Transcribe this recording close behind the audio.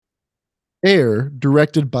Air,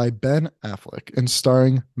 directed by Ben Affleck and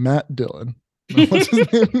starring Matt Dillon. What's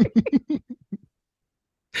his name?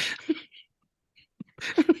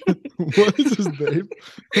 What is his name?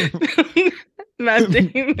 Matt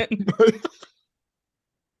Damon.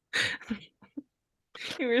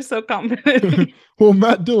 You were so confident. Well,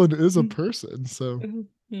 Matt Dillon is a person, so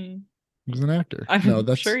he's an actor. No, I'm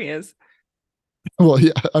that's sure he is. well,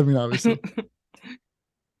 yeah. I mean, obviously,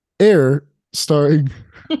 Air, starring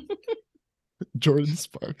Jordan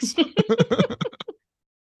Sparks.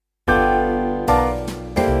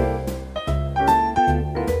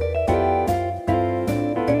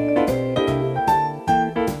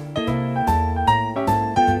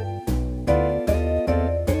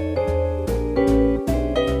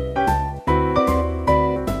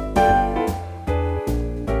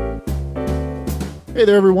 Hey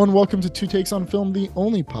there, everyone. Welcome to Two Takes on Film, the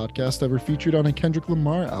only podcast ever featured on a Kendrick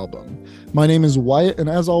Lamar album. My name is Wyatt, and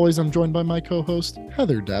as always, I'm joined by my co-host,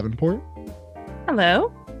 Heather Davenport.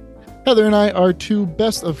 Hello. Heather and I are two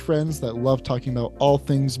best of friends that love talking about all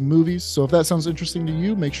things movies. So if that sounds interesting to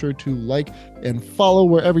you, make sure to like and follow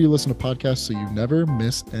wherever you listen to podcasts so you never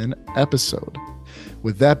miss an episode.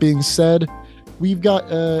 With that being said, we've got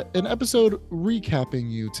an episode recapping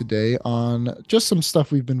you today on just some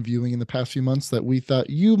stuff we've been viewing in the past few months that we thought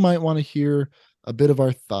you might want to hear a bit of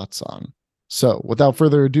our thoughts on. So without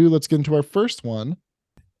further ado, let's get into our first one.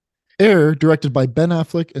 Air, directed by Ben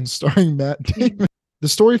Affleck and starring Matt Damon. The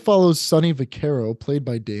story follows Sonny Vaccaro, played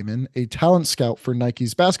by Damon, a talent scout for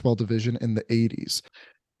Nike's basketball division in the 80s,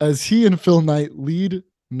 as he and Phil Knight lead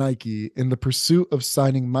Nike in the pursuit of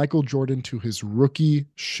signing Michael Jordan to his rookie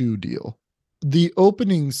shoe deal. The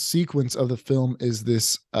opening sequence of the film is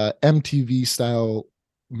this MTV style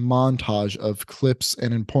montage of clips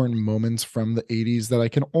and important moments from the 80s that I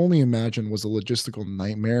can only imagine was a logistical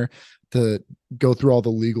nightmare to go through all the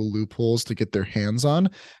legal loopholes to get their hands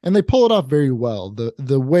on, and they pull it off very well.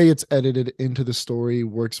 The way it's edited into the story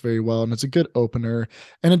works very well, and it's a good opener,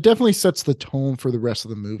 and it definitely sets the tone for the rest of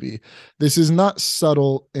the movie. This is not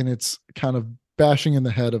subtle in its kind of bashing in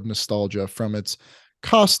the head of nostalgia, from its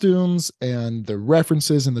costumes and the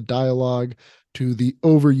references and the dialogue to the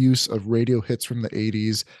overuse of radio hits from the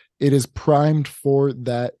 80s. It is primed for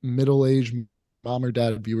that middle-aged mom or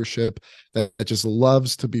dad viewership that just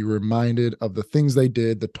loves to be reminded of the things they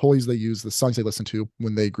did, the toys they used, the songs they listened to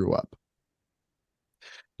when they grew up.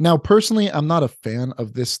 Now, personally, I'm not a fan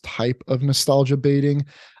of this type of nostalgia baiting.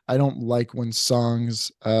 I don't like when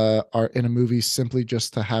songs are in a movie simply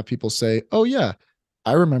just to have people say, oh, yeah,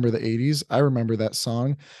 I remember the 80s. I remember that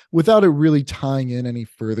song, without it really tying in any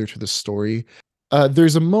further to the story.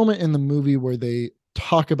 There's a moment in the movie where they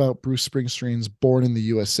talk about Bruce Springsteen's Born in the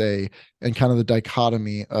USA and kind of the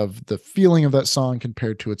dichotomy of the feeling of that song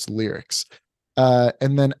compared to its lyrics.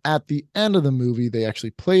 And then at the end of the movie, they actually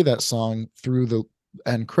play that song through the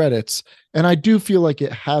end credits. And I do feel like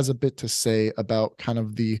it has a bit to say about kind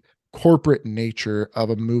of the corporate nature of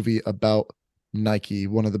a movie about Nike,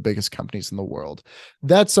 one of the biggest companies in the world.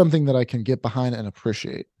 That's something that I can get behind and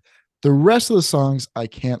appreciate. The rest of the songs, I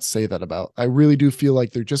can't say that about. I really do feel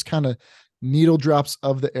like they're just kind of needle drops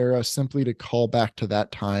of the era simply to call back to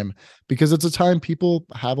that time because it's a time people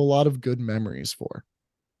have a lot of good memories for.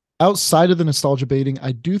 Outside of the nostalgia baiting,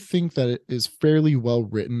 I do think that it is fairly well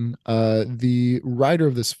written. The writer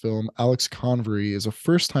of this film, Alex Convery, is a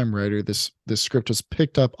first-time writer. This script was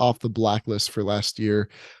picked up off the blacklist for last year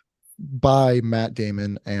by Matt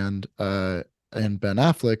Damon and Ben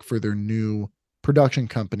Affleck for their new production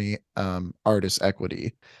company, Artist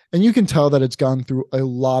Equity. And you can tell that it's gone through a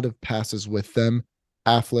lot of passes with them.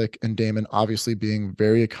 Affleck and Damon obviously being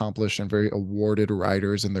very accomplished and very awarded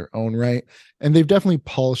writers in their own right. And they've definitely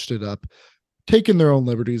polished it up, taken their own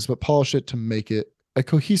liberties, but polished it to make it a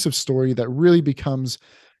cohesive story that really becomes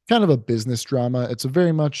kind of a business drama. It's a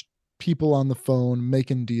very much people on the phone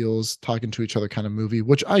making deals, talking to each other kind of movie,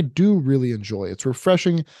 which I do really enjoy. It's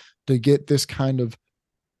refreshing to get this kind of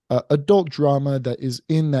adult drama that is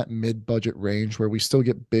in that mid-budget range where we still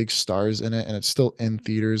get big stars in it and it's still in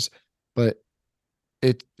theaters, but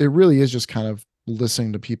it really is just kind of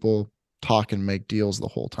listening to people talk and make deals the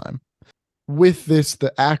whole time. With this,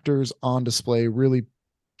 the actors on display really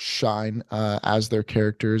shine as their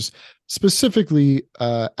characters. Specifically,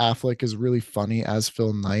 Affleck is really funny as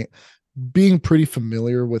Phil Knight. Being pretty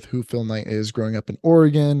familiar with who Phil Knight is growing up in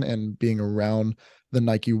Oregon and being around the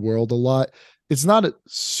Nike world a lot, it's not a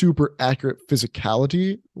super accurate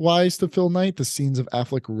physicality wise to Phil Knight. The scenes of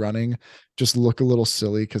Affleck running just look a little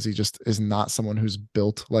silly because he just is not someone who's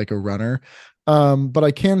built like a runner. But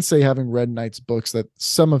I can say, having read Knight's books, that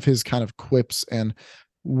some of his kind of quips and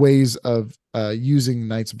ways of using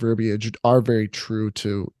Knight's verbiage are very true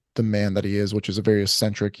to the man that he is, which is a very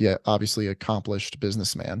eccentric yet obviously accomplished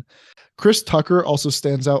businessman. Chris Tucker also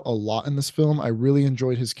stands out a lot in this film. I really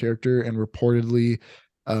enjoyed his character, and reportedly,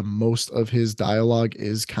 most of his dialogue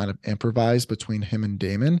is kind of improvised between him and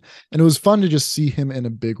Damon. And it was fun to just see him in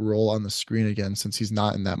a big role on the screen again, since he's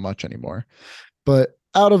not in that much anymore. But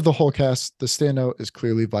out of the whole cast, the standout is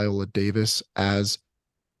clearly Viola Davis as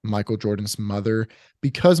Michael Jordan's mother.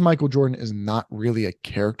 Because Michael Jordan is not really a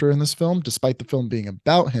character in this film, despite the film being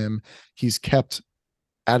about him, he's kept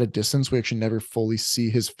at a distance. We actually never fully see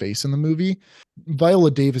his face in the movie. Viola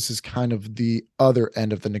Davis is kind of the other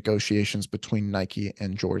end of the negotiations between Nike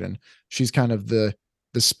and Jordan. She's kind of the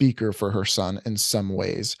speaker for her son in some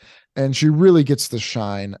ways. And she really gets the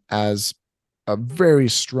shine as a very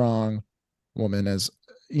strong woman, as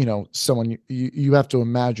someone you have to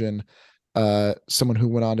imagine, someone who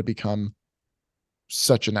went on to become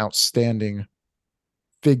such an outstanding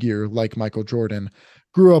figure like Michael Jordan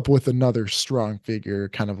grew up with another strong figure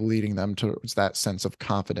kind of leading them towards that sense of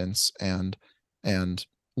confidence and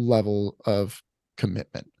level of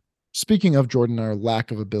commitment. Speaking of Jordan, our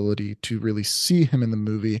lack of ability to really see him in the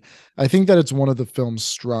movie, I think that it's one of the film's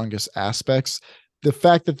strongest aspects. The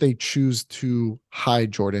fact that they choose to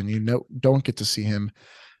hide Jordan, don't get to see him,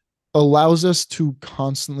 allows us to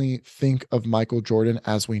constantly think of Michael Jordan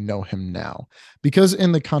as we know him now. Because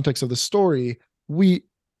in the context of the story,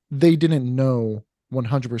 they didn't know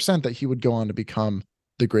 100% that he would go on to become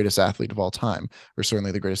the greatest athlete of all time, or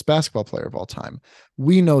certainly the greatest basketball player of all time.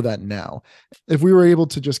 We know that now. If we were able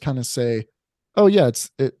to just kind of say, oh yeah,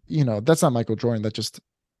 that's not Michael Jordan, that's just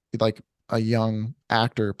like a young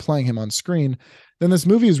actor playing him on screen, then this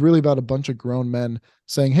movie is really about a bunch of grown men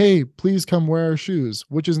saying, hey, please come wear our shoes,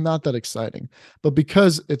 which is not that exciting. But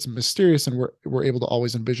because it's mysterious and we're able to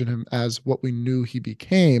always envision him as what we knew he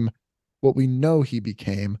became, what we know he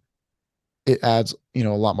became, it adds, a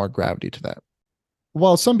lot more gravity to that.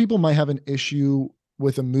 While some people might have an issue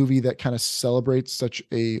with a movie that kind of celebrates such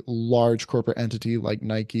a large corporate entity like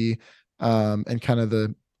Nike, and kind of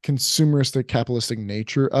the consumeristic capitalistic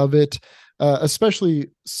nature of it, especially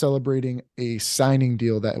celebrating a signing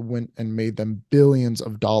deal that went and made them billions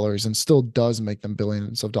of dollars and still does make them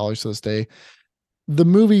billions of dollars to this day, the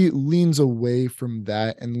movie leans away from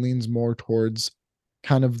that and leans more towards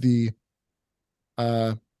kind of the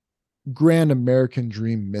grand American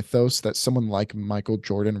dream mythos that someone like Michael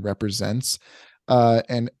Jordan represents,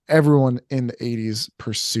 and everyone in the 80s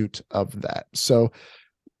pursuit of that. So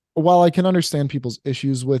while I can understand people's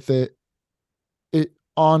issues with it, it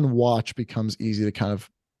on watch becomes easy to kind of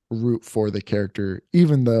root for the character,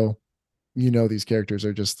 even though these characters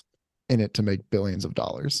are just in it to make billions of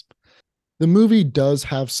dollars. The movie does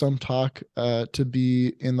have some talk to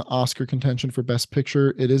be in the Oscar contention for Best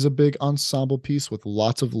Picture. It is a big ensemble piece with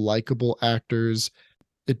lots of likable actors.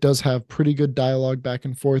 It does have pretty good dialogue back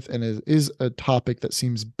and forth, and it is a topic that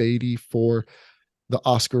seems baity for the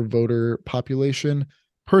Oscar voter population.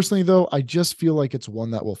 Personally, though, I just feel like it's one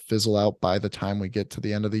that will fizzle out by the time we get to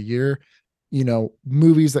the end of the year.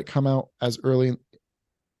 Movies that come out as early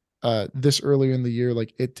this earlier in the year,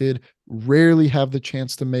 like it did, rarely have the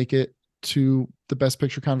chance to make it to the Best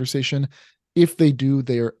Picture conversation. If they do,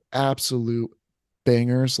 they are absolute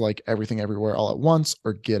bangers, like Everything Everywhere All at Once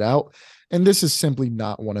or Get Out. And this is simply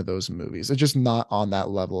not one of those movies. It's just not on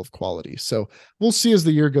that level of quality. So we'll see as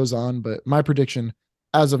the year goes on. But my prediction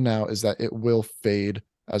as of now is that it will fade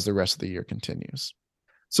as the rest of the year continues.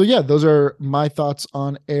 So yeah, those are my thoughts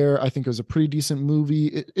on Air. I think it was a pretty decent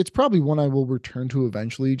movie. It's probably one I will return to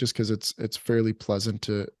eventually, just because it's fairly pleasant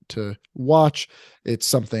to watch. It's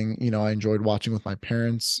something I enjoyed watching with my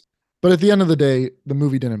parents. But at the end of the day, the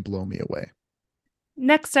movie didn't blow me away.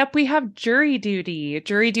 Next up, we have Jury Duty.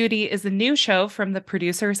 Jury Duty is a new show from the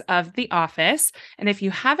producers of The Office. And if you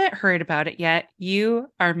haven't heard about it yet, you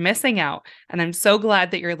are missing out. And I'm so glad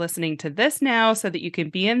that you're listening to this now so that you can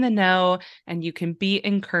be in the know and you can be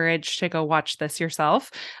encouraged to go watch this yourself.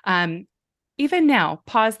 Even now,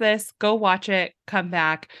 pause this, go watch it, come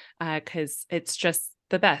back, because it's just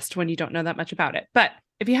the best when you don't know that much about it. But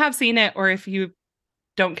if you have seen it, or if you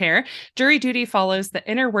don't care, Jury Duty follows the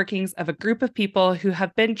inner workings of a group of people who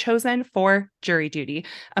have been chosen for jury duty.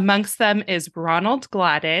 Amongst them is Ronald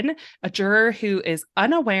Gladden, a juror who is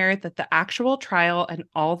unaware that the actual trial and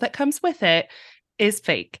all that comes with it is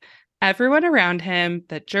fake. Everyone around him,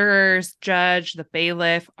 the jurors, judge, the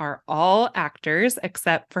bailiff, are all actors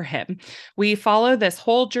except for him. We follow this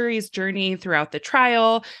whole jury's journey throughout the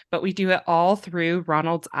trial, but we do it all through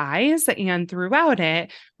Ronald's eyes. And throughout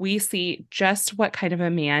it, we see just what kind of a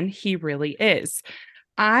man he really is.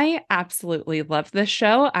 I absolutely love this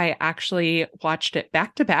show. I actually watched it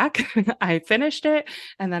back to back. I finished it,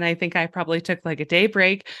 and then I think I probably took like a day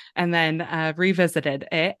break and then revisited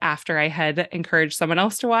it after I had encouraged someone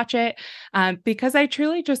else to watch it, because I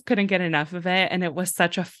truly just couldn't get enough of it. And it was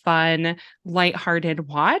such a fun, lighthearted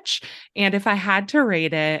watch. And if I had to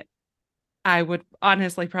rate it, I would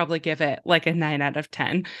honestly probably give it like a 9 out of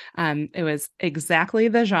 10. It was exactly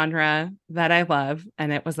the genre that I love,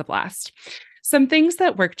 and it was a blast. Some things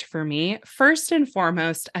that worked for me. First and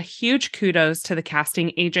foremost, a huge kudos to the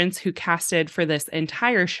casting agents who casted for this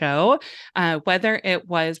entire show, whether it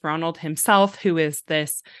was Ronald himself, who is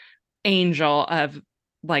this angel of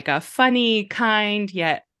like a funny, kind,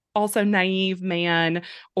 yet also naive man,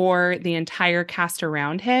 or the entire cast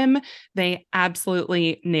around him. They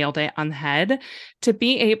absolutely nailed it on the head. To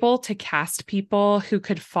be able to cast people who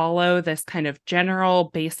could follow this kind of general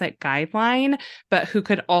basic guideline, but who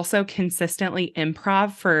could also consistently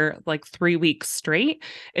improv for like 3 weeks straight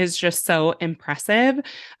is just so impressive.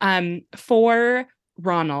 For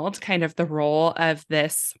Ronald, kind of the role of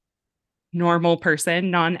this normal person,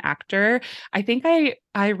 non-actor. I think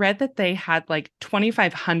I read that they had like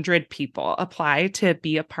 2,500 people apply to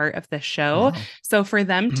be a part of the show. Wow. So for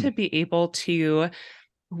them to be able to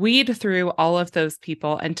weed through all of those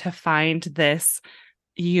people and to find this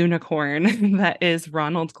unicorn that is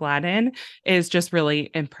Ronald Gladden is just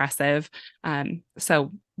really impressive.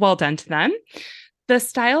 So well done to them. The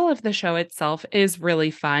style of the show itself is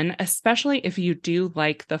really fun, especially if you do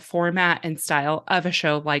like the format and style of a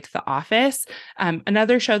show like The Office.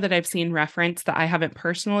 Another show that I've seen referenced that I haven't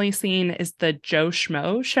personally seen is the Joe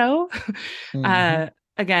Schmo show. Mhm. uh,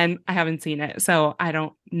 Again, I haven't seen it, so I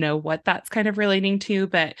don't know what that's kind of relating to,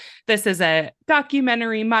 but this is a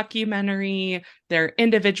documentary, mockumentary. They're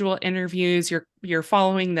individual interviews. You're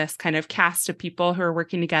following this kind of cast of people who are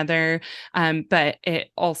working together, but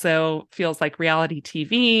it also feels like reality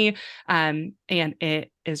TV, and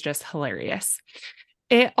it is just hilarious.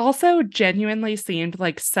 It also genuinely seemed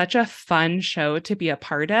like such a fun show to be a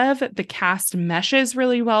part of. The cast meshes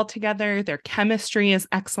really well together. Their chemistry is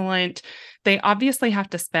excellent. They obviously have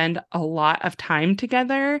to spend a lot of time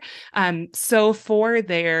together. So for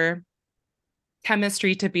their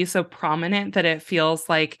chemistry to be so prominent that it feels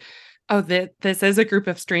like, oh, this is a group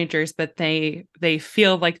of strangers, but they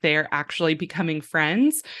feel like they are actually becoming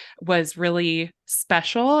friends, was really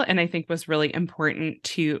special, and I think was really important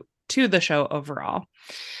to the show overall.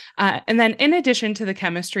 And then, in addition to the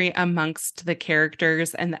chemistry amongst the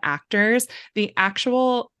characters and the actors, the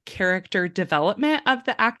actual character development of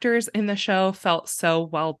the actors in the show felt so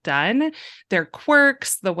well done. Their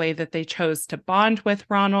quirks, the way that they chose to bond with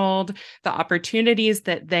Ronald, the opportunities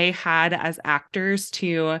that they had as actors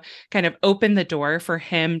to kind of open the door for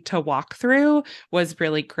him to walk through was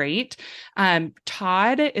really great.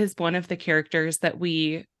 Todd is one of the characters that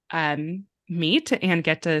we meet and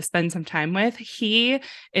get to spend some time with. He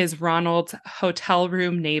is Ronald's hotel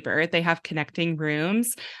room neighbor. They have connecting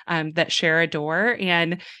rooms that share a door,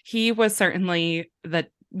 and he was certainly the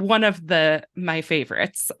one of the my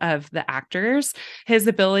favorites of the actors. His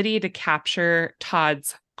ability to capture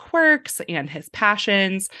Todd's quirks and his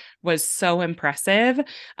passions was so impressive.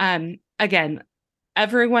 Again,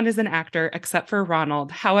 everyone is an actor except for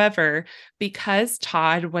Ronald. However, because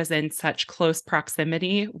Todd was in such close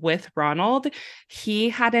proximity with Ronald, he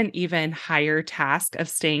had an even higher task of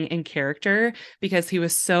staying in character because he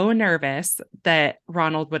was so nervous that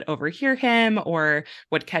Ronald would overhear him or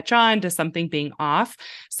would catch on to something being off.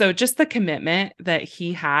 So, just the commitment that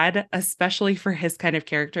he had, especially for his kind of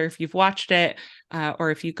character, if you've watched it or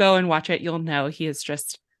if you go and watch it, you'll know he is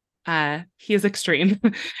just he is extreme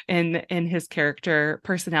in his character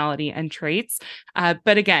personality and traits,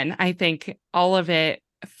 but again, I think all of it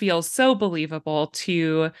feels so believable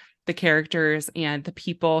to the characters and the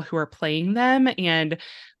people who are playing them, and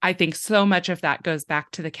I think so much of that goes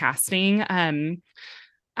back to the casting. I'm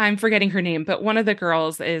forgetting her name, but one of the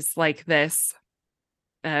girls is like this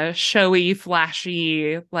showy,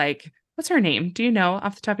 flashy, like, what's her name, do you know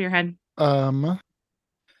off the top of your head? Um,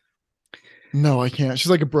 no, I can't.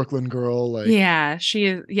 She's like a Brooklyn girl, like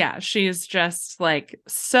She's just like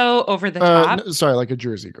so over the top. sorry, like a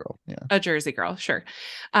Jersey girl. Yeah. A Jersey girl, sure.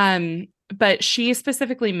 But she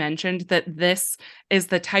specifically mentioned that this is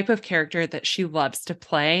the type of character that she loves to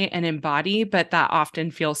play and embody, but that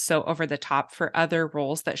often feels so over the top for other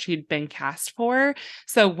roles that she'd been cast for.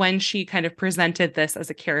 So when she kind of presented this as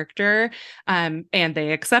a character, and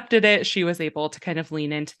they accepted it, she was able to kind of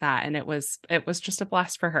lean into that, and it was just a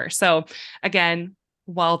blast for her. So again,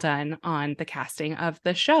 well done on the casting of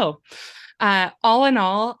the show. All in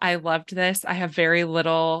all, I loved this. I have very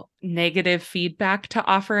little negative feedback to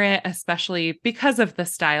offer it, especially because of the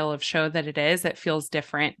style of show that it is. It feels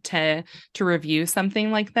different to review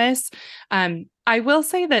something like this. I will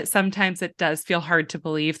say that sometimes it does feel hard to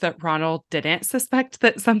believe that Ronald didn't suspect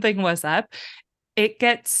that something was up. It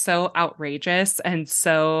gets so outrageous and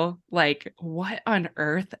so like, what on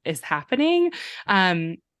earth is happening?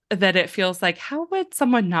 That it feels like, how would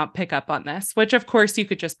someone not pick up on this? Which, of course, you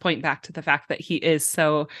could just point back to the fact that he is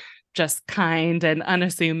so just kind and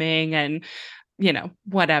unassuming and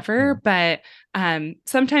whatever. But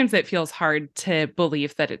sometimes it feels hard to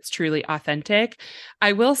believe that it's truly authentic.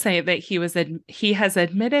 I will say that he has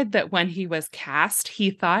admitted that when he was cast, he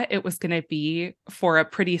thought it was going to be for a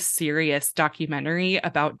pretty serious documentary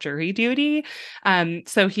about jury duty.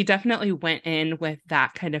 So he definitely went in with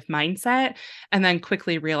that kind of mindset and then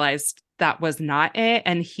quickly realized that was not it.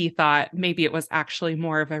 And he thought maybe it was actually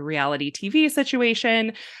more of a reality TV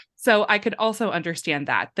situation. So I could also understand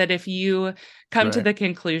that if you come to the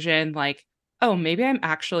conclusion like, oh, maybe I'm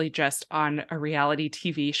actually just on a reality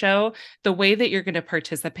TV show, the way that you're going to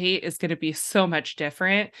participate is going to be so much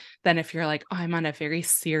different than if you're like, oh, I'm on a very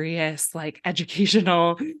serious, like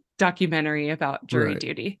educational documentary about jury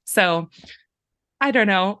duty. So I don't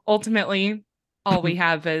know. Ultimately, all we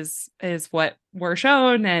have is what we're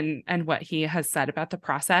shown and what he has said about the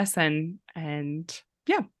process and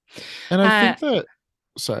yeah. And I think that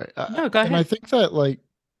sorry. No, go And I ahead. think that like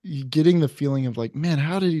getting the feeling of like, man,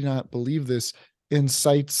 how did he not believe this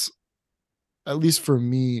incites, at least for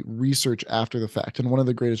me, research after the fact. And one of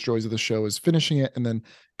the greatest joys of the show is finishing it and then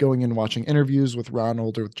going and watching interviews with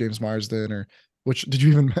Ronald or with James Marsden or which did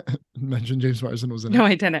you even mention James Marsden was in it? No,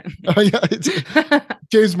 I didn't. Oh yeah, it's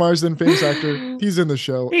James Marsden, famous actor. He's in the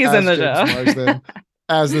show. He's in the show. Marsden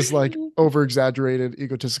as this like over exaggerated,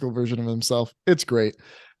 egotistical version of himself. It's great.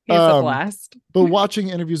 He's a blast. But watching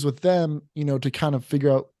interviews with them, to kind of figure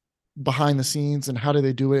out behind the scenes and how do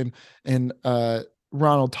they do it. And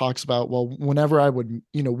Ronald talks about, well, whenever I would,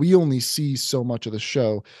 we only see so much of the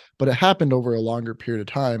show, but it happened over a longer period of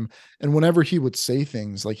time. And whenever he would say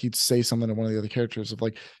things, like he'd say something to one of the other characters of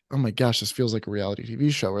like, oh my gosh, this feels like a reality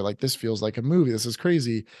TV show, or like, this feels like a movie. This is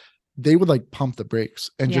crazy. They would like pump the brakes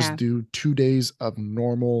and just do 2 days of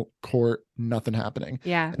normal court, nothing happening.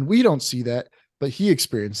 Yeah. And we don't see that, but he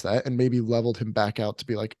experienced that and maybe leveled him back out to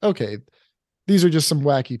be like, okay, these are just some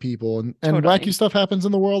wacky people and totally. Wacky stuff happens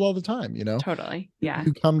in the world all the time, Totally. Yeah.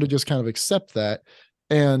 You come to just kind of accept that,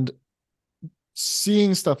 and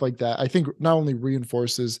seeing stuff like that, I think not only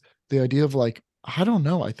reinforces the idea of like, I don't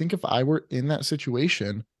know, I think if I were in that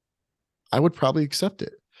situation, I would probably accept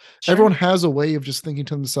it. Sure. Everyone has a way of just thinking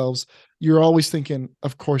to themselves, you're always thinking,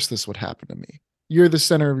 of course this would happen to me. You're the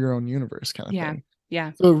center of your own universe kind of thing.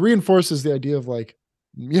 Yeah. So it reinforces the idea of like,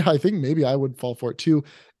 yeah, I think maybe I would fall for it too.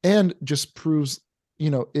 And just proves,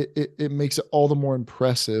 it makes it all the more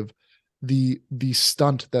impressive, the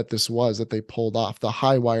stunt that this was, that they pulled off, the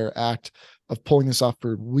high wire act of pulling this off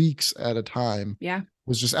for weeks at a time. Yeah.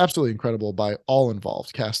 Was just absolutely incredible by all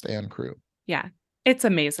involved, cast and crew. Yeah. It's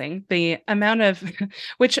amazing. The amount of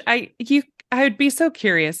which I would be so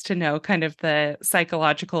curious to know kind of the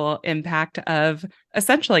psychological impact of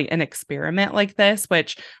essentially an experiment like this,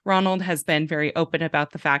 which Ronald has been very open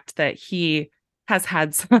about the fact that he has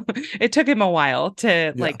had it took him a while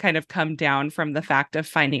to like kind of come down from the fact of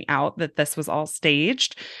finding out that this was all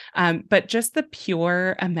staged. But just the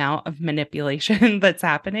pure amount of manipulation that's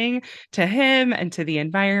happening to him and to the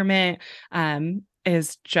environment,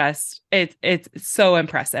 is just it's so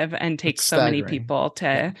impressive and takes so many people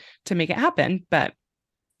to make it happen. But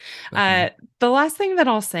the last thing that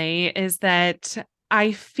I'll say is that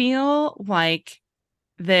I feel like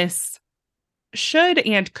this should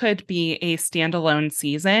and could be a standalone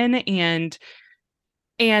season, and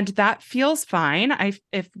that feels fine.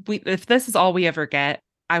 If this is all we ever get,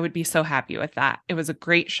 I would be so happy with that. It was a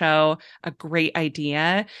great show, a great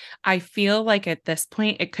idea. I feel like at this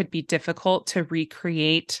point, it could be difficult to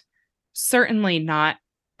recreate, certainly not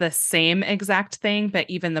the same exact thing, but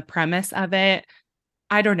even the premise of it.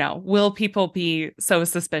 I don't know. Will people be so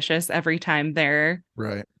suspicious every time they're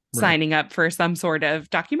signing up for some sort of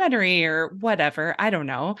documentary or whatever? I don't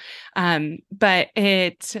know. But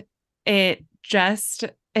it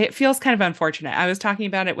feels kind of unfortunate. I was talking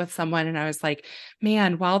about it with someone and I was like,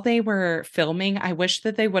 man, while they were filming, I wish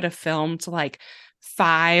that they would have filmed like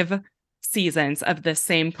 5 seasons of the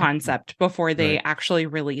same concept before they actually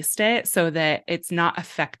released it, so that it's not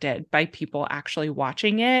affected by people actually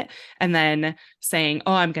watching it and then saying,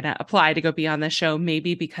 oh, I'm going to apply to go be on the show,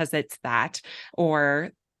 maybe because it's that,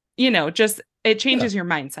 or just it Yeah, changes your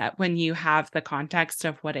mindset when you have the context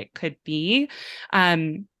of what it could be.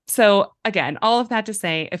 So again, all of that to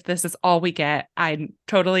say, if this is all we get, I'm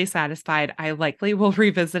totally satisfied. I likely will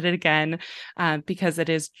revisit it again because it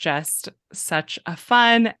is just such a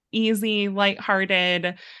fun, easy,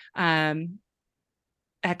 lighthearted, um,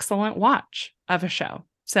 excellent watch of a show.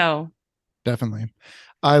 So definitely.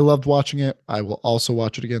 I loved watching it. I will also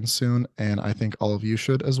watch it again soon, and I think all of you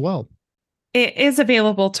should as well. it is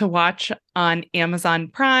available to watch on Amazon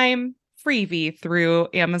Prime, freebie through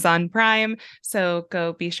Amazon Prime. So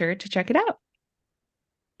go be sure to check it out.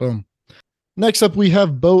 Boom. Next up, we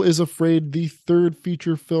have Beau is Afraid, the third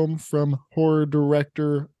feature film from horror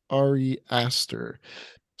director Ari Aster.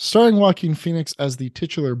 Starring Joaquin Phoenix as the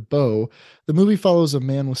titular Beau, the movie follows a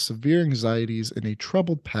man with severe anxieties and a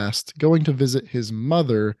troubled past going to visit his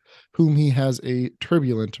mother, whom he has a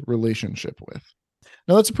turbulent relationship with.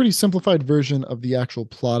 Now, that's a pretty simplified version of the actual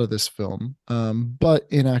plot of this film, but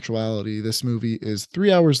in actuality, this movie is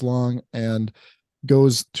 3 hours long and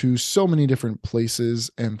goes to so many different places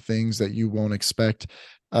and things that you won't expect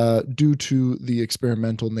due to the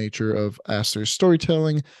experimental nature of Aster's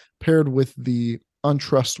storytelling, paired with the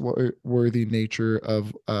untrustworthy nature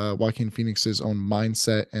of Joaquin Phoenix's own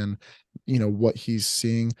mindset and what he's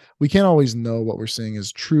seeing. We can't always know what we're seeing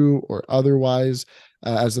is true or otherwise,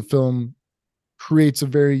 as the film creates a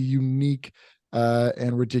very unique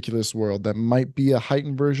and ridiculous world that might be a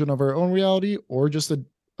heightened version of our own reality or just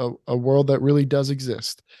a world that really does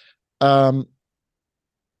exist. Um,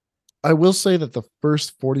 I will say that the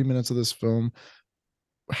first 40 minutes of this film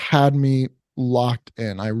had me locked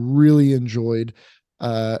in. I really enjoyed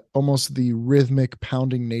almost the rhythmic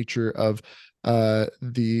pounding nature of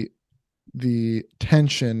the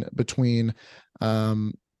tension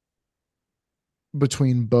um,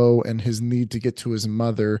 between Beau and his need to get to his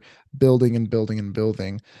mother, building and building and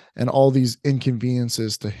building, and all these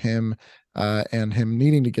inconveniences to him and him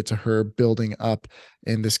needing to get to her, building up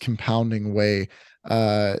in this compounding way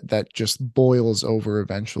that just boils over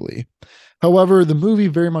eventually. However, the movie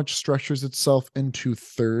very much structures itself into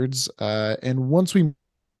thirds, and once we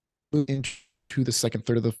move into the second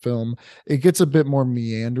third of the film, it gets a bit more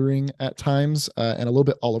meandering at times and a little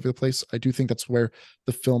bit all over the place. I do think that's where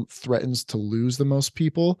the film threatens to lose the most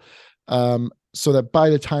people. So that by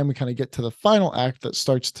the time we kind of get to the final act that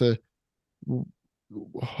starts to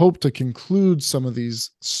hope to conclude some of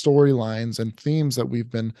these storylines and themes that we've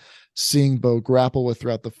been seeing Beau grapple with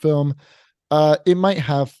throughout the film, it might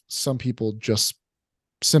have some people just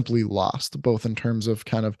simply lost, both in terms of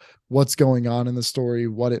kind of what's going on in the story,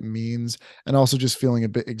 what it means, and also just feeling a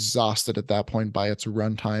bit exhausted at that point by its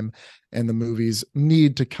runtime and the movie's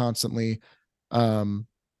um,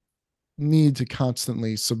 need to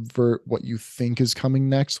constantly subvert what you think is coming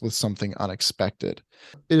next with something unexpected.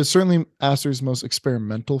 It is certainly Aster's most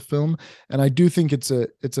experimental film, and I do think it's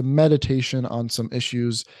a meditation on some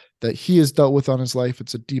issues that he has dealt with on his life.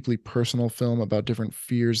 It's a deeply personal film about different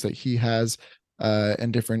fears that he has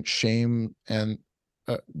and different shame and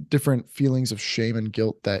different feelings of shame and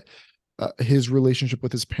guilt that his relationship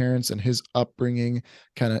with his parents and his upbringing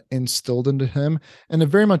kind of instilled into him. And it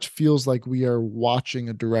very much feels like we are watching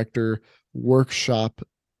a director workshop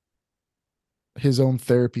his own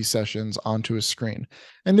therapy sessions onto a screen.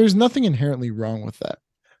 And there's nothing inherently wrong with that.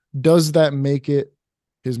 Does that make it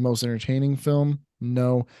his most entertaining film?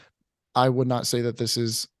 No. I would not say that this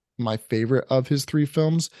is my favorite of his three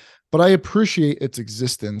films, but I appreciate its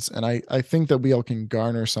existence. And I think that we all can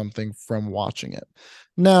garner something from watching it.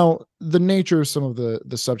 Now, the nature of some of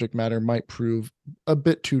the subject matter might prove a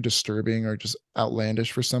bit too disturbing or just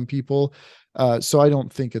outlandish for some people. So I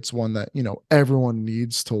don't think it's one that, everyone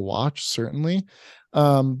needs to watch, certainly.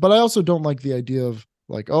 But I also don't like the idea of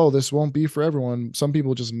like, oh, this won't be for everyone. Some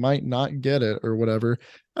people just might not get it or whatever.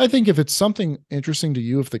 I think if it's something interesting to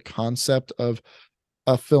you, if the concept of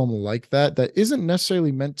a film like that isn't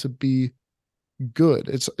necessarily meant to be good,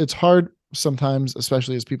 it's hard sometimes,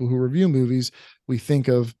 especially as people who review movies, we think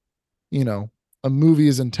of, you know, a movie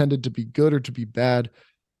is intended to be good or to be bad.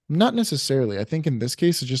 Not necessarily. I think in this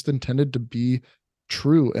case, it's just intended to be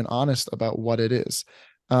true and honest about what it is.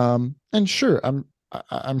 And sure,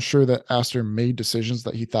 I'm sure that Aster made decisions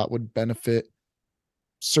that he thought would benefit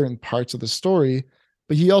certain parts of the story,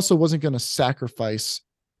 but he also wasn't going to sacrifice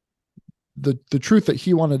the truth that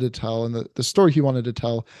he wanted to tell and the story he wanted to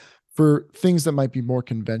tell for things that might be more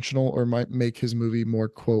conventional or might make his movie more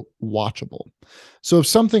quote watchable. So if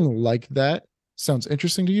something like that sounds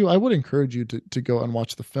interesting to you, I would encourage you to go and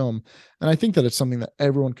watch the film. And I think that it's something that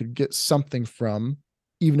everyone could get something from,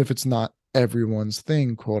 even if it's not everyone's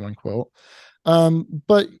thing, quote unquote.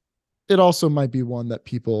 But it also might be one that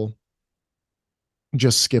people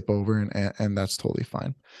just skip over, and that's totally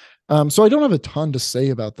fine. So I don't have a ton to say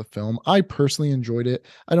about the film. I personally enjoyed it.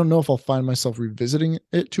 I don't know if I'll find myself revisiting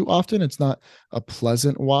it too often. It's not a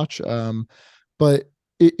pleasant watch, but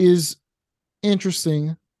it is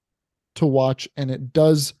interesting to watch, and it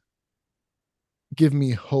does give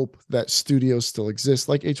me hope that studios still exist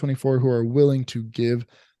like A24 who are willing to give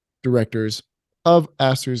directors of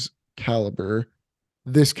Aster's caliber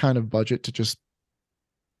this kind of budget to just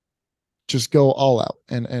go all out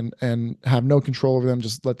and have no control over them,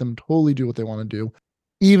 just let them totally do what they want to do.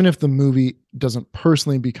 Even if the movie doesn't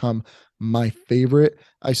personally become my favorite,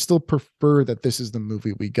 I still prefer that this is the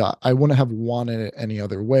movie we got. I wouldn't have wanted it any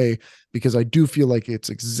other way because I do feel like it's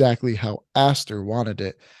exactly how Aster wanted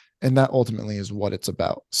it, and that ultimately is what it's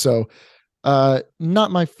about. So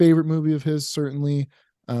not my favorite movie of his, certainly,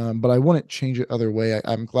 but I wouldn't change it other way.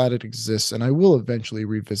 I'm glad it exists, and I will eventually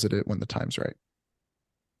revisit it when the time's right.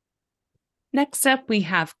 Next up, we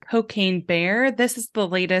have Cocaine Bear. This is the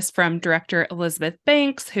latest from director Elizabeth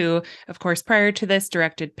Banks, who, of course, prior to this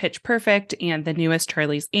directed Pitch Perfect and the newest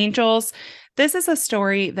Charlie's Angels. This is a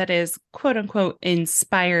story that is quote unquote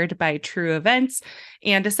inspired by true events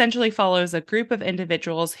and essentially follows a group of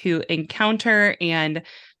individuals who encounter and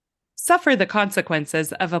suffer the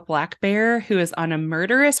consequences of a black bear who is on a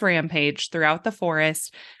murderous rampage throughout the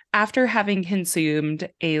forest after having consumed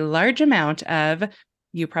a large amount of,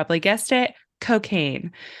 you probably guessed it,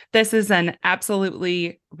 cocaine. This is an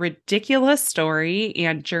absolutely ridiculous story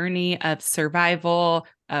and journey of survival,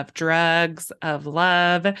 of drugs, of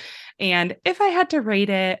love. And if I had to rate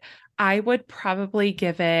it, I would probably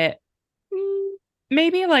give it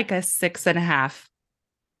maybe like a 6.5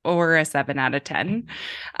 or a 7 out of 10.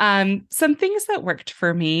 Some things that worked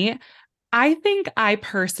for me. I think I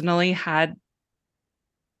personally had.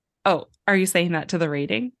 Oh, are you saying that to the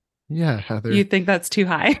rating? Yeah, Heather. You think that's too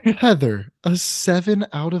high? Heather, a 7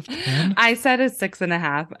 out of 10? I said a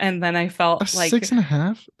 6.5, and then I felt A like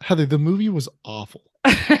 6.5? Heather, the movie was awful.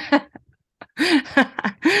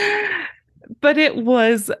 but it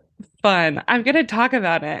was fun. I'm going to talk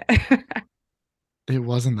about it. It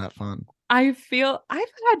wasn't that fun. I feel I've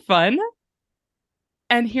had fun.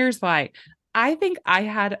 And here's why. I think I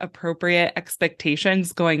had appropriate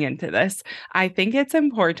expectations going into this. I think it's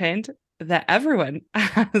important that everyone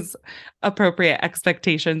has appropriate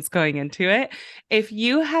expectations going into it. If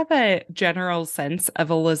you have a general sense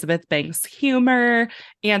of Elizabeth Banks' humor,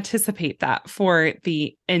 anticipate that for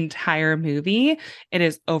the entire movie. It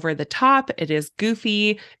is over the top, it is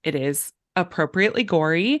goofy, it is appropriately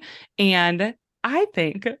gory, and I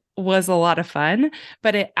think was a lot of fun,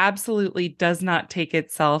 but it absolutely does not take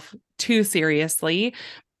itself too seriously.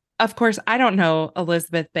 Of course, I don't know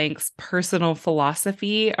Elizabeth Banks' personal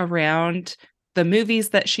philosophy around the movies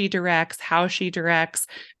that she directs, how she directs,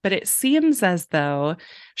 but it seems as though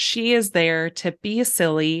she is there to be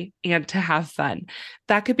silly and to have fun.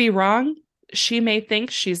 That could be wrong. She may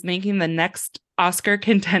think she's making the next Oscar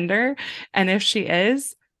contender, and if she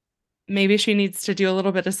is, maybe she needs to do a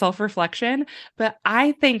little bit of self-reflection, but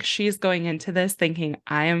I think she's going into this thinking,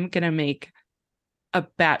 I am going to make a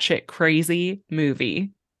batshit crazy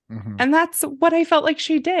movie. Mm-hmm. And that's what I felt like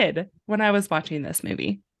she did when I was watching this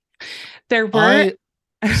movie. There were...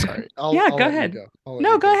 Sorry. I'll go ahead.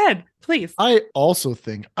 No, go ahead, please. I also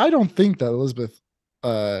think, I don't think that Elizabeth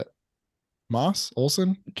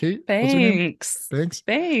Olsen, Kate? What's her name?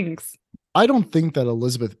 Thanks. I don't think that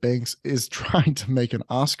Elizabeth Banks is trying to make an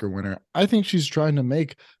Oscar winner. I think she's trying to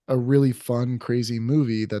make a really fun, crazy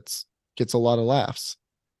movie that gets a lot of laughs.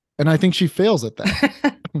 And I think she fails at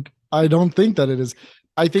that. I don't think that it is.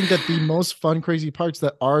 I think that the most fun, crazy parts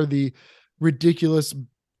that are the ridiculous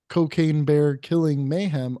cocaine bear killing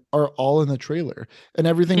mayhem are all in the trailer. And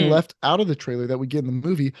everything left out of the trailer that we get in the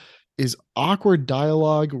movie is awkward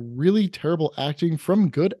dialogue, really terrible acting from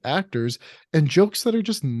good actors, and jokes that are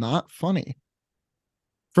just not funny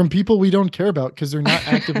from people we don't care about because they're not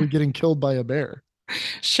actively getting killed by a bear.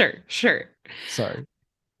 Sure. Sorry.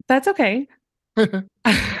 That's okay.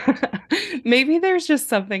 Maybe there's just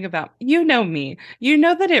something about, you know me, you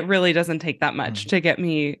know that it really doesn't take that much to get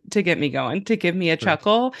me going, to give me a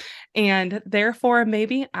chuckle, and therefore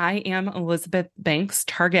maybe I am Elizabeth Banks'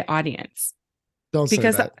 target audience. Don't say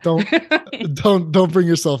that. Don't bring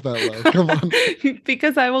yourself that low. Come on.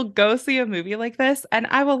 Because I will go see a movie like this and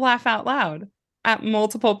I will laugh out loud at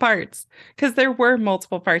multiple parts, because there were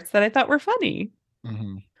multiple parts that I thought were funny.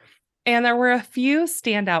 Mm-hmm. And there were a few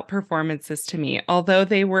standout performances to me, although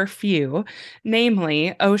they were few,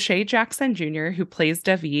 namely O'Shea Jackson Jr., who plays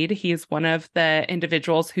David. He's one of the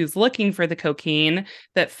individuals who's looking for the cocaine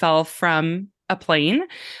that fell from a plane.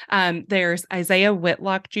 There's Isaiah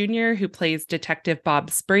Whitlock Jr., who plays Detective Bob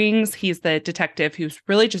Springs. He's the detective who's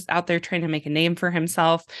really just out there trying to make a name for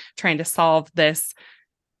himself, trying to solve this,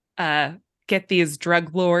 get these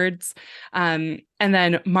drug lords. And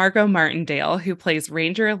then Margot Martindale, who plays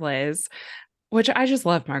Ranger Liz, which I just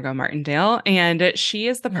love Margot Martindale. And she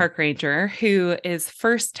is the park ranger who is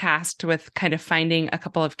first tasked with kind of finding a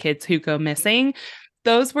couple of kids who go missing.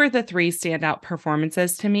 Those were the three standout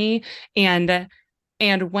performances to me. And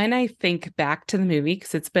when I think back to the movie,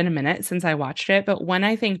 because it's been a minute since I watched it, but when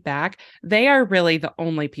I think back, they are really the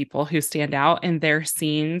only people who stand out in their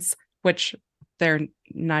scenes, which they're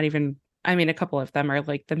not even, I mean, a couple of them are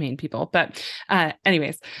like the main people. But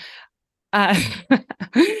anyways,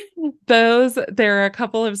 there are a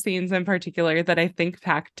couple of scenes in particular that I think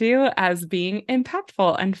back to as being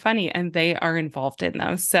impactful and funny, and they are involved in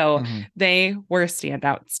those. So they were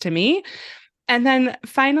standouts to me. And then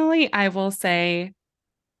finally, I will say,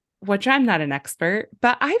 which I'm not an expert,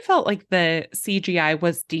 but I felt like the CGI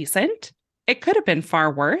was decent. It could have been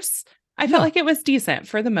far worse. I felt like it was decent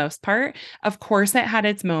for the most part. Of course, it had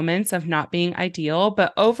its moments of not being ideal,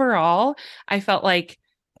 but overall, I felt like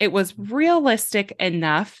it was realistic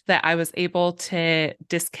enough that I was able to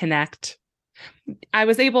disconnect. I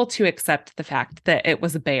was able to accept the fact that it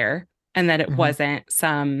was a bear and that it wasn't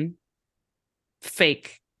some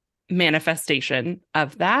fake manifestation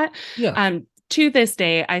of that. To this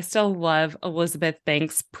day, I still love Elizabeth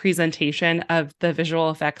Banks' presentation of the visual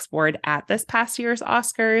effects board at this past year's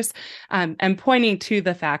Oscars, and pointing to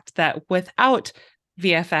the fact that without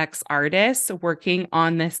VFX artists working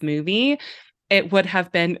on this movie, it would have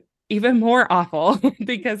been even more awful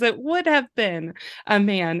because it would have been a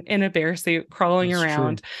man in a bear suit crawling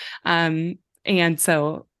around. And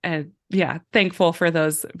so, yeah, thankful for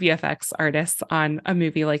those VFX artists on a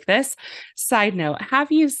movie like this. Side note, have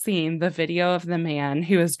you seen the video of the man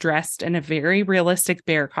who is dressed in a very realistic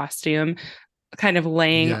bear costume, kind of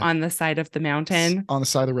laying on the side of the mountain? On the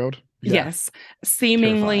side of the road? Yes.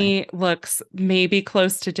 Seemingly looks maybe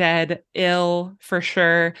close to dead, ill for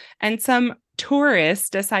sure. And some tourists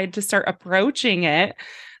decide to start approaching it.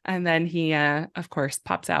 And then he, of course,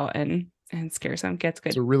 pops out and scares them, gets good.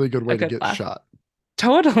 It's a really good way to get shot.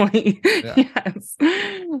 Totally. Yes.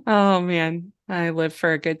 Oh, man. I live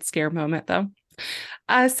for a good scare moment, though.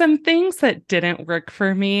 Some things that didn't work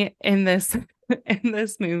for me in this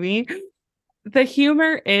movie. The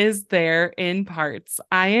humor is there in parts.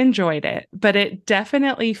 I enjoyed it, but it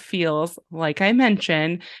definitely feels, like I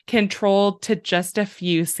mentioned, controlled to just a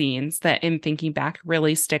few scenes that, in thinking back,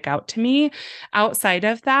 really stick out to me. Outside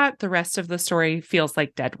of that, the rest of the story feels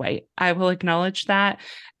like dead weight. I will acknowledge that.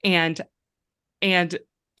 And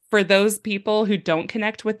for those people who don't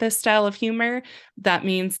connect with this style of humor, that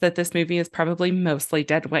means that this movie is probably mostly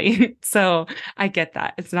dead weight. So I get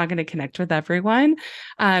that. It's not going to connect with everyone.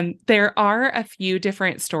 There are a few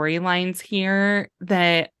different storylines here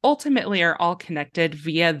that ultimately are all connected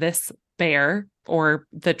via this bear or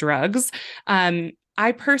the drugs. I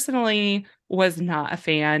personally was not a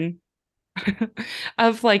fan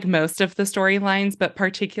of like most of the storylines, but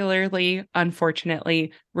particularly,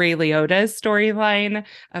 unfortunately, Ray Liotta's storyline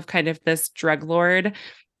of kind of this drug lord.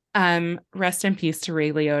 Rest in peace to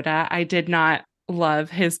Ray Liotta. I did not love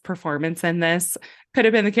his performance in this. Could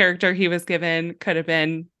have been the character he was given, could have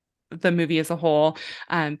been the movie as a whole.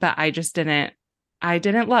 But I didn't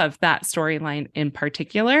love that storyline in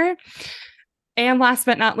particular. And last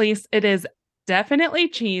but not least, it is definitely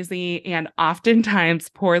cheesy and oftentimes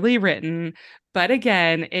poorly written. But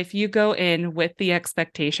again, if you go in with the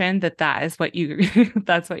expectation that that is what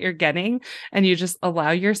that's what you're getting, and you just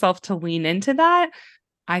allow yourself to lean into that,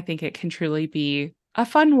 I think it can truly be a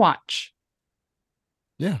fun watch.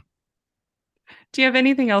 Yeah. Do you have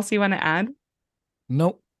anything else you want to add?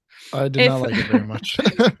 Nope. I did not like it very much.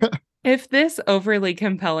 If this overly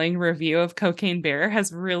compelling review of Cocaine Bear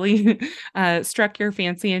has really struck your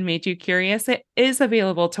fancy and made you curious, it is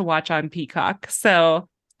available to watch on Peacock. So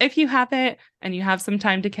if you have it and you have some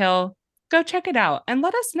time to kill, go check it out and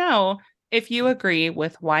let us know if you agree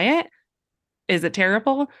with Wyatt. Is it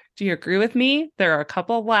terrible? Do you agree with me? There are a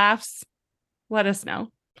couple of laughs. Let us know.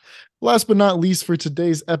 Last but not least for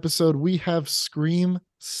today's episode, we have Scream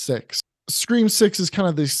 6. Scream 6 is kind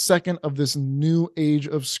of the second of this new age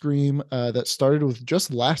of Scream that started with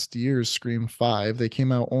just last year's Scream 5. They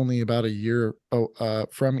came out only about a year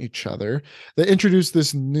from each other. They introduced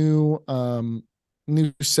this new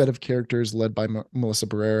set of characters led by Melissa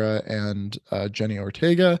Barrera and Jenny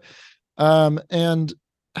Ortega. And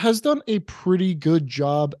has done a pretty good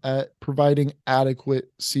job at providing adequate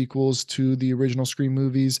sequels to the original Scream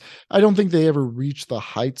movies. I don't think they ever reach the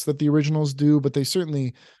heights that the originals do, but they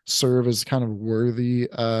certainly serve as kind of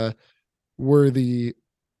worthy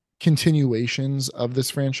continuations of this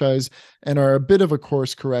franchise and are a bit of a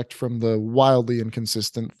course correct from the wildly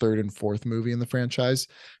inconsistent third and fourth movie in the franchise.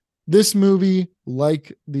 This movie,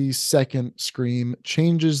 like the second Scream,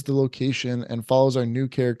 changes the location and follows our new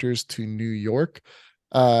characters to New York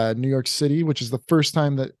City, which is the first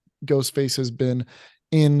time that Ghostface has been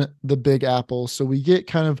in the Big Apple. So we get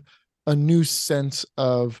kind of a new sense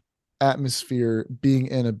of atmosphere being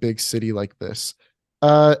in a big city like this.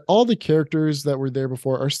 All the characters that were there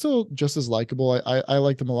before are still just as likable. I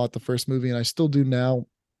liked them a lot the first movie, and I still do now.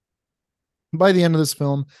 By the end of this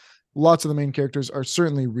film, lots of the main characters are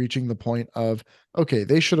certainly reaching the point of, okay,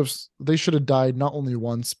 they should have died not only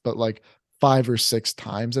once but like 5 or 6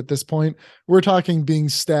 times at this point. We're talking being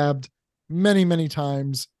stabbed many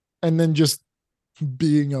times and then just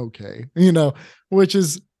being okay, which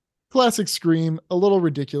is classic Scream, a little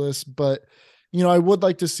ridiculous, but I would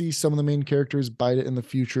like to see some of the main characters bite it in the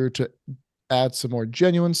future to add some more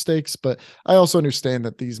genuine stakes, but I also understand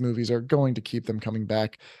that these movies are going to keep them coming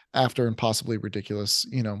back after impossibly ridiculous,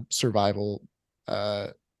 survival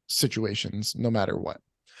situations, no matter what.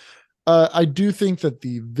 I do think that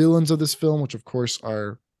the villains of this film, which of course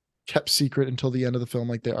are kept secret until the end of the film,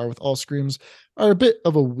 like they are with all Screams, are a bit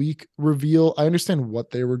of a weak reveal. I understand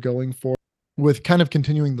what they were going for with kind of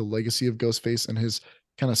continuing the legacy of Ghostface and his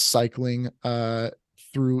kind of cycling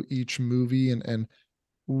through each movie and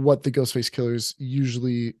what the Ghostface killers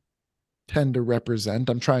usually tend to represent.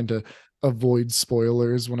 I'm trying to avoid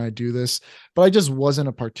spoilers when I do this, but I just wasn't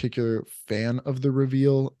a particular fan of the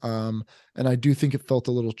reveal. And I do think it felt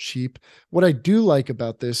a little cheap. What I do like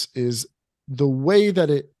about this is the way that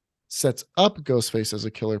it sets up Ghostface as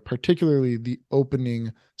a killer, particularly the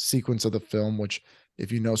opening sequence of the film, which,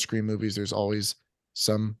 if you know Scream movies, there's always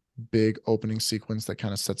some big opening sequence that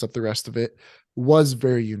kind of sets up the rest of it, was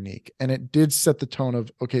very unique. And it did set the tone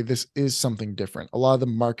of, okay, this is something different. A lot of the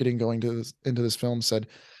marketing going into this film said,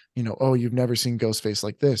 oh, you've never seen Ghostface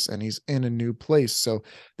like this, and he's in a new place. So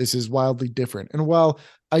this is wildly different. And while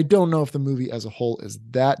I don't know if the movie as a whole is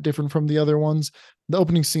that different from the other ones, the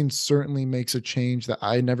opening scene certainly makes a change that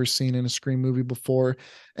I never seen in a Scream movie before.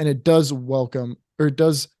 And it does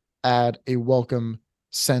add a welcome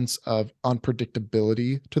sense of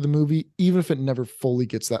unpredictability to the movie, even if it never fully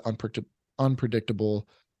gets that unpredictable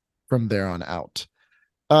from there on out.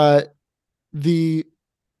 The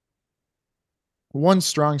one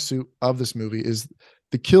strong suit of this movie is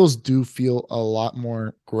the kills do feel a lot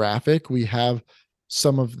more graphic. We have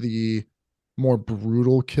some of the more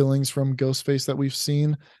brutal killings from Ghostface that we've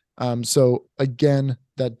seen. So again,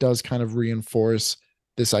 that does kind of reinforce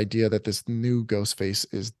this idea that this new Ghostface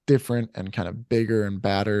is different and kind of bigger and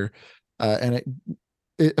badder. And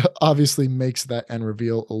it obviously makes that end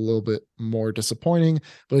reveal a little bit more disappointing,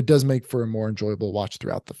 but it does make for a more enjoyable watch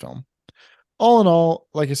throughout the film. All in all,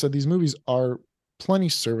 like I said, these movies are plenty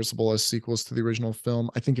serviceable as sequels to the original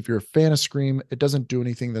film. I think if you're a fan of Scream, it doesn't do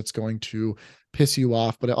anything that's going to piss you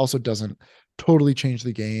off, but it also doesn't totally change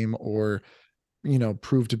the game or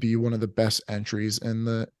prove to be one of the best entries in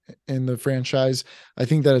the franchise. I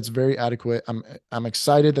think that it's very adequate. I'm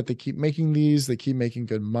excited that they keep making these. They keep making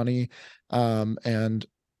good money, and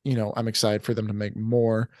I'm excited for them to make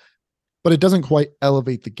more. But it doesn't quite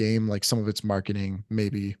elevate the game like some of its marketing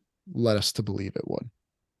maybe led us to believe it would.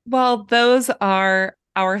 Well, those are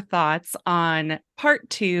our thoughts on part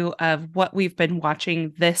 2 of what we've been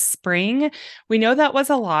watching this spring. We know that was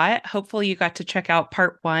a lot. Hopefully you got to check out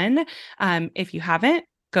part 1. If you haven't,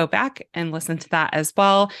 go back and listen to that as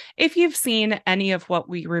well. If you've seen any of what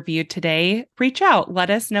we reviewed today, reach out. Let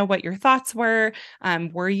us know what your thoughts were.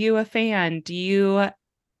 Were you a fan?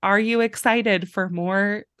 Are you excited for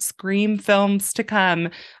more Scream films to come?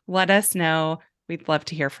 Let us know. We'd love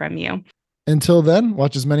to hear from you. Until then,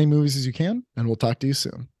 watch as many movies as you can, and we'll talk to you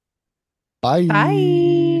soon. Bye.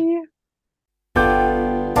 Bye.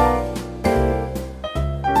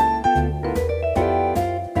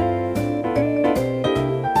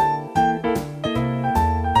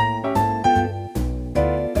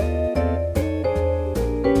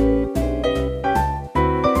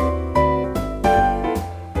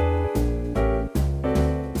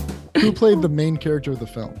 Who played the main character of the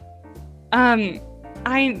film?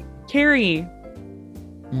 Carrie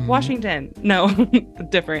Washington. No,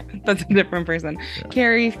 different. That's a different person. Yeah.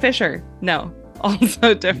 Carrie Fisher. No,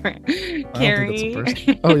 also different. Carrie.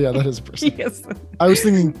 Oh yeah, that is a person. Yes. I was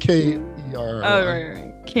thinking K-E-R. Oh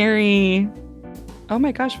right. Carrie. Oh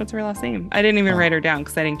my gosh, what's her last name? I didn't even Oh. write her down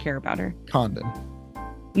because I didn't care about her. Condon.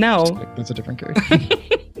 No. Just kidding. That's a different character.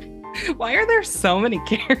 Why are there so many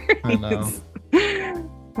characters? I know.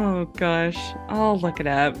 Oh gosh. I'll look it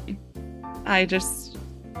up. I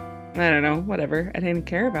don't know. Whatever. I didn't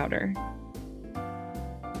care about her.